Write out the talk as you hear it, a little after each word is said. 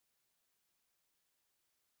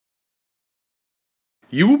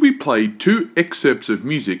You will be played two excerpts of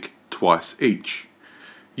music twice each.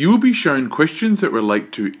 You will be shown questions that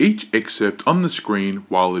relate to each excerpt on the screen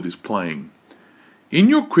while it is playing. In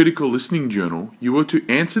your critical listening journal, you are to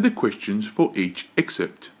answer the questions for each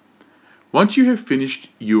excerpt. Once you have finished,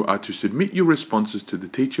 you are to submit your responses to the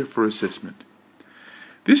teacher for assessment.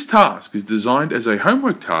 This task is designed as a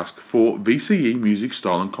homework task for VCE Music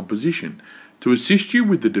Style and Composition to assist you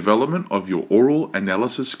with the development of your oral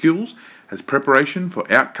analysis skills as preparation for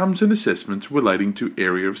outcomes and assessments relating to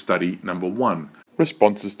area of study number 1,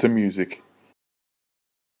 responses to music.